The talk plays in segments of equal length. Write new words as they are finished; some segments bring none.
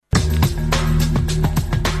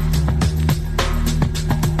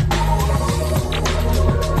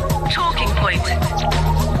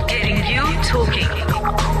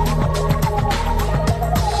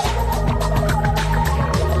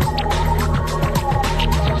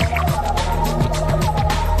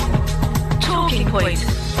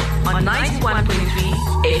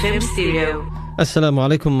FM Stereo. Assalamu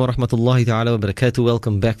alaikum wa rahmatullahi ta'ala wa barakatuh.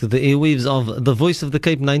 Welcome back to the airwaves of the Voice of the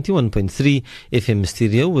Cape 91.3 FM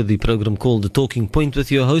Stereo with the program called The Talking Point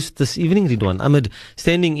with your host this evening, Ridwan Ahmed,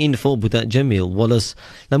 standing in for Buddha Jamiel Wallace.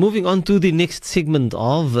 Now moving on to the next segment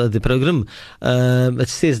of the program, it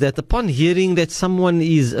says that upon hearing that someone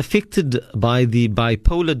is affected by the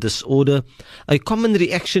bipolar disorder, a common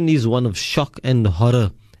reaction is one of shock and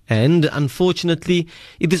horror. And unfortunately,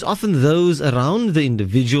 it is often those around the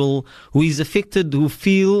individual who is affected who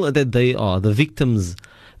feel that they are the victims.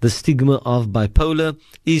 The stigma of bipolar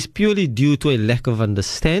is purely due to a lack of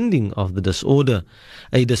understanding of the disorder.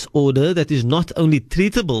 A disorder that is not only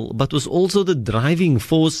treatable, but was also the driving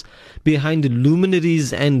force behind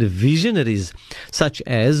luminaries and visionaries, such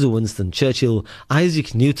as Winston Churchill,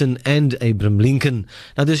 Isaac Newton, and Abraham Lincoln.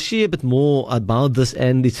 Now, to share a bit more about this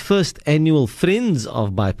and its first annual Friends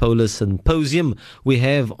of Bipolar Symposium, we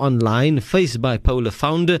have online Face Bipolar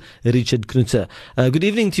founder, Richard Knoetze. Good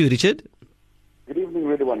evening to you, Richard. Good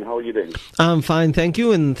evening, everyone. How are you doing? I'm fine, thank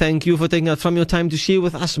you, and thank you for taking out from your time to share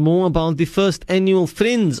with us more about the first annual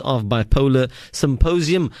Friends of Bipolar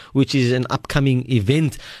Symposium, which is an upcoming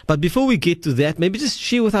event. But before we get to that, maybe just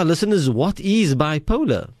share with our listeners, what is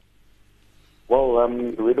bipolar? Well,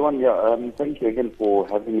 everyone, thank you again for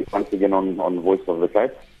having me once again on Voice of the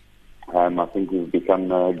Cape. I think we've become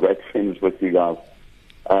great friends with you guys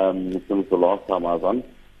since the last time I was on.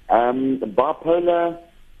 Bipolar,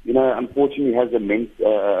 unfortunately has a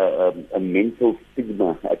mental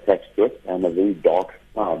stigma attached to it and a very dark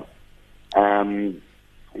side. A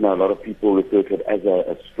lot of people refer to it as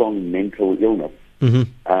a strong mental illness. Mm-hmm.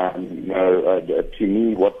 To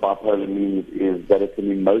me, what bipolar means is that it's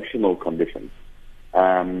an emotional condition.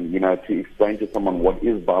 To explain to someone what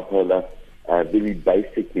is bipolar, very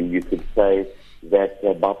basically, you could say that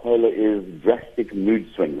bipolar is drastic mood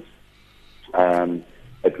swings.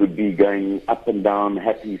 It would be going up and down,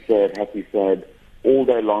 happy, sad, all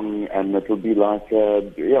day long, and it would be like,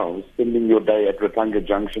 spending your day at Ratanga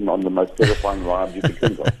Junction on the most terrifying ride you could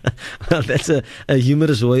think of. Well, that's a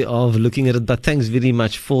humorous way of looking at it, but thanks very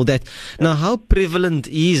much for that. Now, how prevalent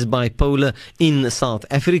is bipolar in South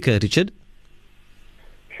Africa, Richard?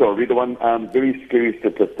 Sure, read one. Very scary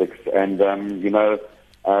statistics, and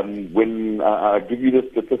when I give you the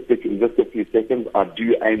statistic in just a few seconds, I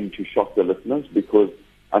do aim to shock the listeners because,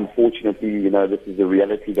 unfortunately, this is a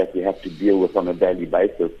reality that we have to deal with on a daily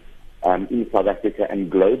basis in South Africa and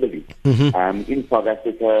globally. Mm-hmm. In South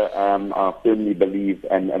Africa, I firmly believe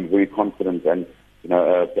and I'm very confident, and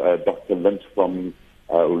Dr. Lunt from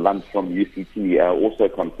UCT also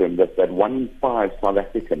confirmed that 1 in 5 South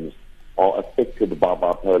Africans are affected by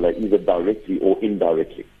bipolar, either directly or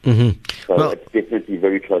indirectly. Mm-hmm. So it's definitely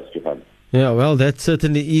very close to home. Yeah, well, that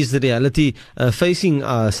certainly is the reality facing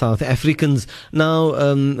South Africans. Now,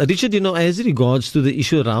 Richard, as regards to the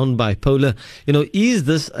issue around bipolar, is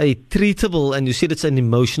this a treatable, and you said it's an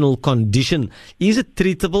emotional condition, is it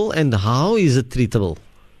treatable and how is it treatable?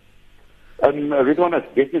 Ridwan, it's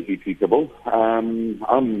definitely treatable.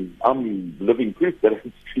 I'm living proof that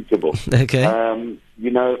it's treatable. Okay.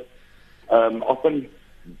 Often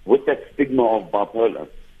with that stigma of bipolar,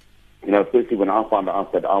 firstly, when I found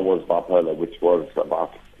out that I was bipolar, which was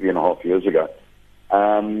about 3.5 years ago,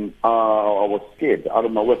 I was scared out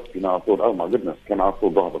of my wits. I thought, oh my goodness, can I still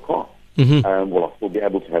drive a car? Mm-hmm. Will I still be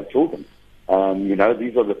able to have children?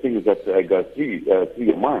 These are the things that go through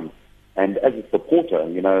your mind. And as a supporter,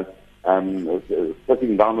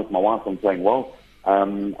 sitting down with my wife and saying, well,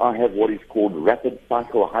 I have what is called rapid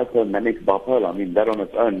cycle hypomanic bipolar. I mean, that on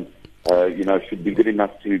its own, should be good enough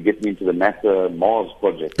to get me into the NASA Mars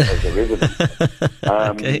project as a resident.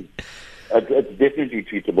 Okay. It's definitely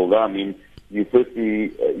treatable, though. I mean, the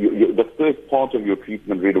first part of your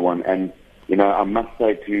treatment, reader one, and, I must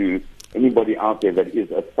say to anybody out there that is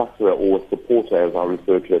a sufferer or a supporter, as I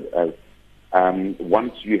refer to it as,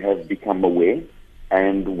 once you have become aware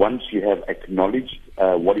and once you have acknowledged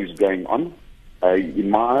what is going on, in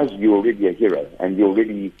my eyes, you're already a hero and you're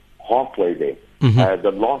already halfway there. Mm-hmm.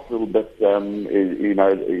 The last little bit,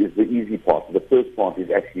 is the easy part. The first part is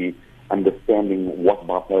actually understanding what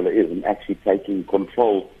bipolar is and actually taking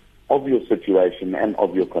control of your situation and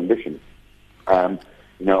of your condition.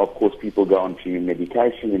 Of course, people go on to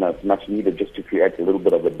medication. It's much needed just to create a little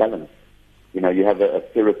bit of a balance. You have a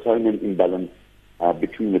serotonin imbalance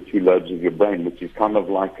between the two lobes of your brain, which is kind of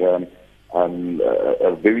like a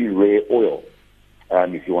very rare oil,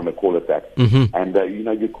 if you want to call it that. Mm-hmm. And,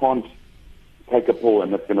 you can't take a pill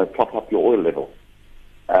and it's going to top up your oil level,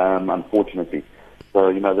 unfortunately.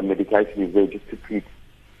 So, the medication is there just to treat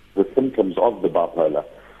the symptoms of the bipolar.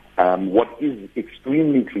 What is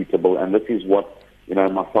extremely treatable, and this is what,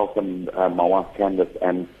 myself and my wife Candace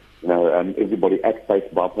and everybody at Face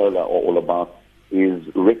Bipolar are all about is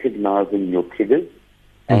recognizing your triggers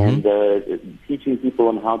and teaching people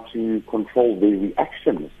on how to control their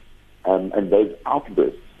reactions and those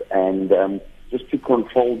outbursts and just to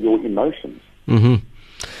control your emotions.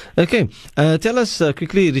 Okay. Tell us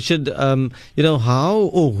quickly, Richard, how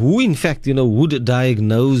or who, in fact, would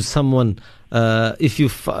diagnose someone if you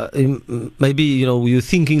maybe, you're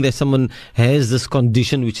thinking that someone has this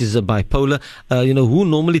condition, which is a bipolar, who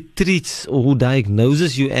normally treats or who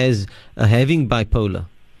diagnoses you as having bipolar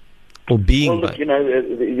or being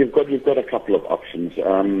bipolar? You've got a couple of options.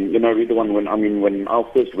 Really when I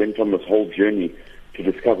first went on this whole journey to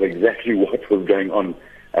discover exactly what was going on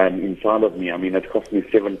inside of me, it cost me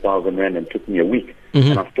 7,000 Rand and took me a week,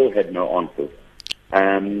 and I still had no answers.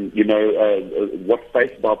 What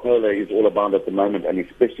Face Bipolar is all about at the moment, and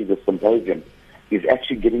especially the Symposium, is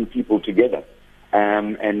actually getting people together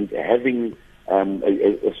and having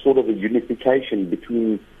a sort of a unification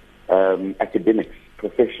between academics,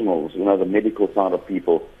 professionals, the medical side of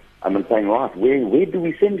people, and saying, right, where do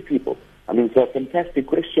we send people? So a fantastic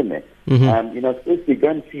question there. Firstly, go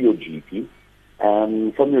and see your GP.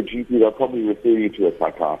 From your GP, they'll probably refer you to a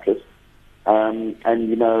psychiatrist.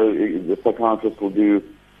 The psychiatrist will do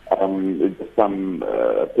some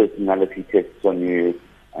personality tests on you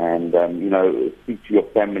and, speak to your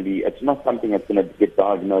family. It's not something that's going to get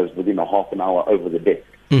diagnosed within a half an hour over the desk.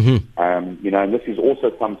 And this is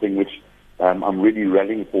also something which I'm really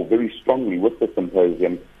rallying for very strongly with the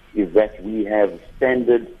Symposium, is that we have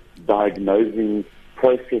standard diagnosing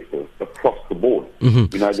processes across the board.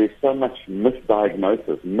 There's so much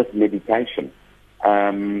misdiagnosis, mismedication,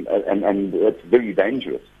 and it's very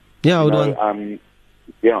dangerous. No,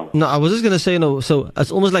 I was just going to say, so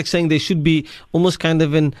it's almost like saying there should be almost kind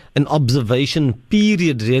of an observation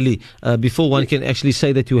period, really, before one can actually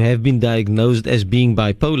say that you have been diagnosed as being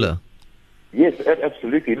bipolar. Yes,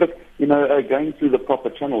 absolutely. Look, going through the proper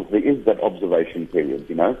channels, there is that observation period,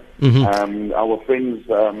 Our friends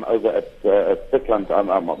over at Stickland,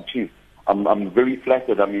 I'm very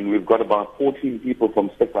flattered. We've got about 14 people from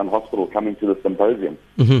Stickland Hospital coming to the Symposium.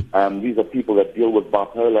 These are people that deal with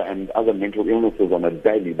bipolar and other mental illnesses on a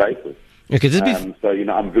daily basis. Okay, so,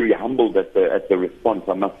 I'm very humbled at the response,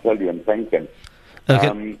 I must tell you, and thank them.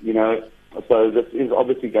 Okay. So this is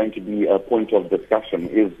obviously going to be a point of discussion,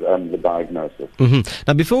 is the diagnosis.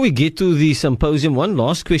 Now, before we get to the Symposium, one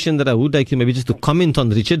last question that I would like you maybe just to comment on,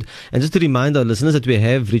 Richard, and just to remind our listeners that we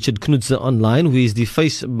have Richard Knoetze online, who is the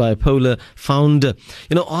Face Bipolar founder.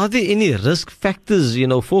 Are there any risk factors,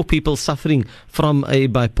 for people suffering from a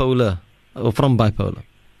bipolar or from bipolar?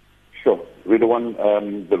 Sure.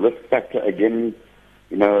 The risk factor, again,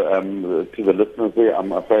 to the listeners there,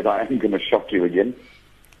 I'm afraid I am going to shock you again.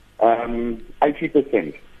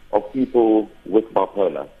 80% of people with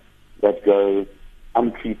bipolar that go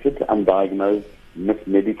untreated, undiagnosed,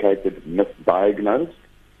 mismedicated, misdiagnosed,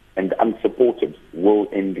 and unsupported will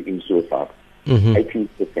end in suicide.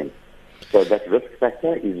 80%. So that risk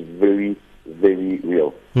factor is very, very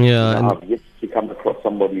real. I've yet to come across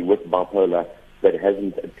somebody with bipolar that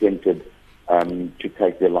hasn't attempted to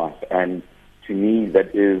take their life. And to me,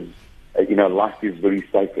 that is, life is very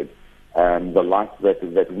sacred. The life that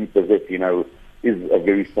we possess, is a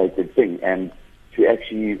very sacred thing. And to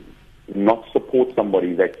actually not support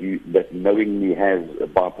somebody that knowingly has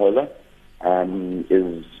bipolar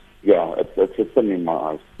is, it's a sin in my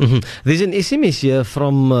eyes. There's an SMS here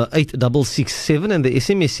from 8667, and the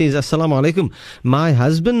SMS says, Assalamu alaikum. My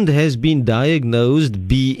husband has been diagnosed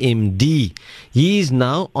BMD. He is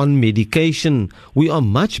now on medication. We are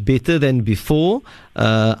much better than before.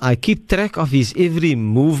 I keep track of his every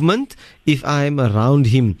movement if I am around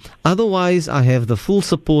him. Otherwise, I have the full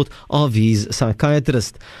support of his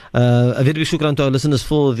psychiatrist. A very big shukran to our listeners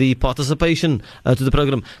for the participation to the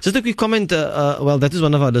program. Just a quick comment. That is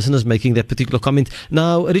one of our listeners making that particular comment.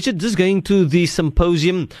 Now, Richard, just going to the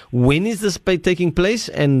Symposium. When is this taking place?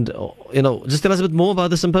 And, just tell us a bit more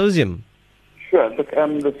about the Symposium. Sure. Look,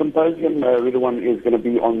 the Symposium, is going to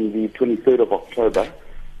be on the 23rd of October.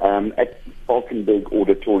 At Falkenberg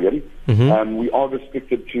Auditorium. We are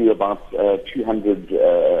restricted to about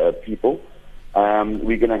 200 people.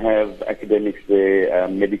 We're going to have academics there,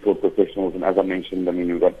 medical professionals, and as I mentioned,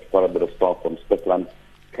 we've got quite a bit of staff from Stickland.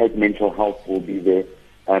 Cape Mental Health will be there.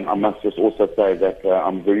 I must just also say that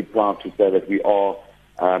I'm very proud to say that we are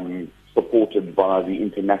supported by the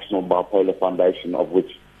International Bipolar Foundation, of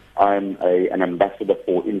which I'm an ambassador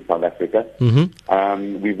for in South Africa.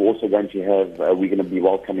 We're also going to have, we're going to be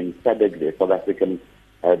welcoming SADC, the South African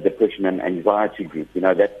Depression and Anxiety Group.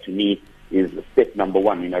 That to me is step number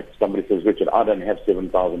one. You know, if somebody says, Richard, I don't have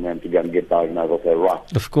 7,000 rand to go and get diagnosed, I'll say,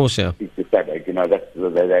 right. Of course, yeah. Speak to SADC. You know,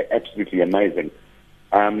 they're absolutely amazing.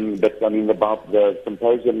 But I mean, about the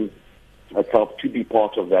symposium itself, to be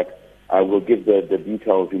part of that, I will give the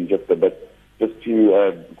details in just a bit. Just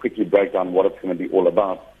to quickly break down what it's going to be all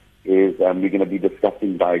about is we're going to be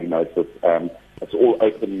discussing diagnosis. It's all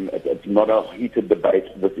open. It's not a heated debate.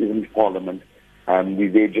 This isn't Parliament.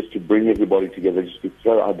 We're there just to bring everybody together, just to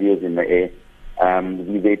throw ideas in the air.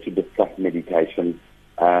 We're there to discuss medication.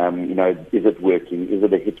 You know, is it working? Is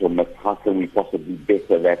it a hit or miss? How can we possibly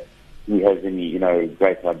better that? Who has any, you know,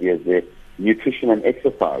 great ideas there? Nutrition and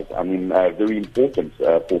exercise. I mean, very important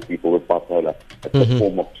for people with bipolar. It's a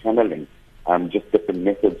form of channeling. Just different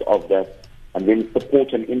methods of that. And then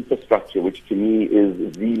support and infrastructure, which to me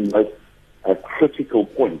is the most critical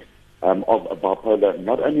point of a bipolar,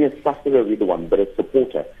 not only a sufferer with the one, but a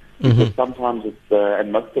supporter. Because sometimes it's,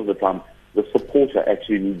 and most of the time, the supporter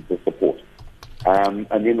actually needs the support. And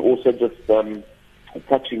then also just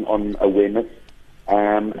touching on awareness.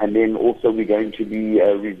 And then also we're going to be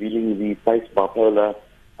revealing the Face Bipolar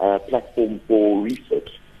platform for research,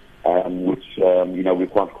 which, you know, we're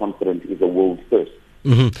quite confident is a world first.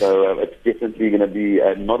 So it's definitely going to be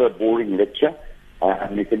not a boring lecture.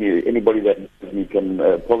 And if anybody that knows me can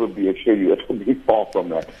probably assure you it will be far from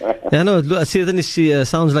that. Yeah, no, it certainly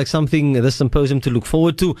sounds like something, this symposium to look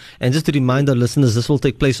forward to. And just to remind our listeners, this will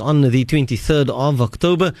take place on the 23rd of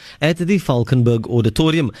October at the Valkenburg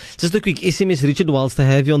Auditorium. Just a quick SMS, Richard, whilst I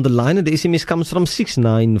have you on the line. And the SMS comes from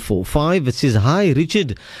 6945. It says, "Hi,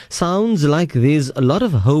 Richard. Sounds like there's a lot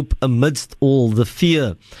of hope amidst all the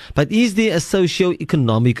fear. But is there a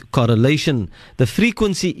socio-economic correlation? The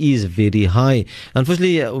frequency is very high."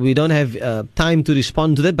 Unfortunately, we don't have time to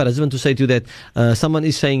respond to that, but I just want to say to you that someone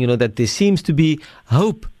is saying, you know, that there seems to be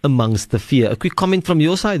hope amongst the fear. A quick comment from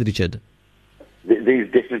your side, Richard. There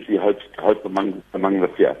is definitely hope among the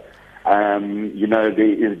fear. You know,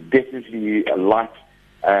 there is definitely a light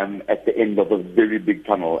at the end of a very big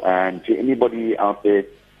tunnel. And to anybody out there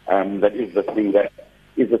that is listening, that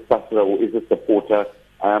is a sufferer or is a supporter,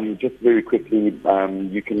 just very quickly,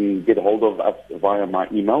 you can get a hold of us via my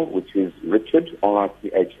email, which is Richard,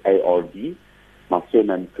 Richard, my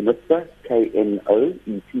surname Knoetze,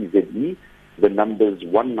 Knoetze, the number's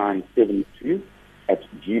 1972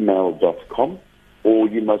 @gmail.com. Or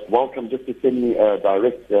you're most welcome just to send me a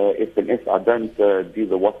direct SMS. I don't do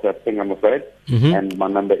the WhatsApp thing, I'm afraid. And my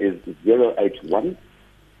number is 081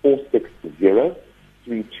 460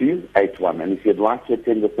 3281. And if you'd like to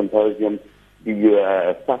attend the symposium, be you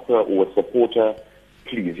a sufferer or a supporter,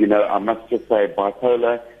 please. You know, I must just say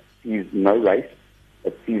bipolar sees no race,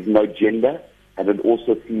 it sees no gender, and it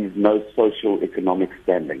also sees no social economic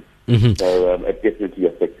standing. So it definitely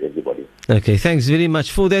affects everybody. Okay, thanks very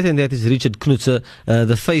much for that. And that is Richard Knoetze,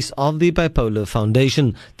 the face of the Bipolar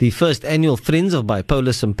Foundation. The first annual Friends of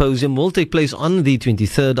Bipolar Symposium will take place on the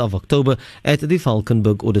 23rd of October at the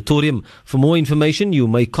Valkenburg Auditorium. For more information, you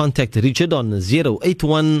may contact Richard on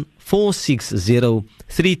 081 460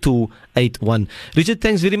 3281. Richard,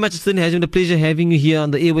 thanks very much. It has been a pleasure having you here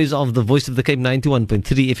on the airwaves of the Voice of the Cape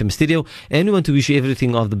 91.3 FM stereo. And we want to wish you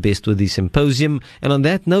everything of the best with the symposium. And on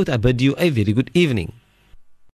that note, I bid you a very good evening.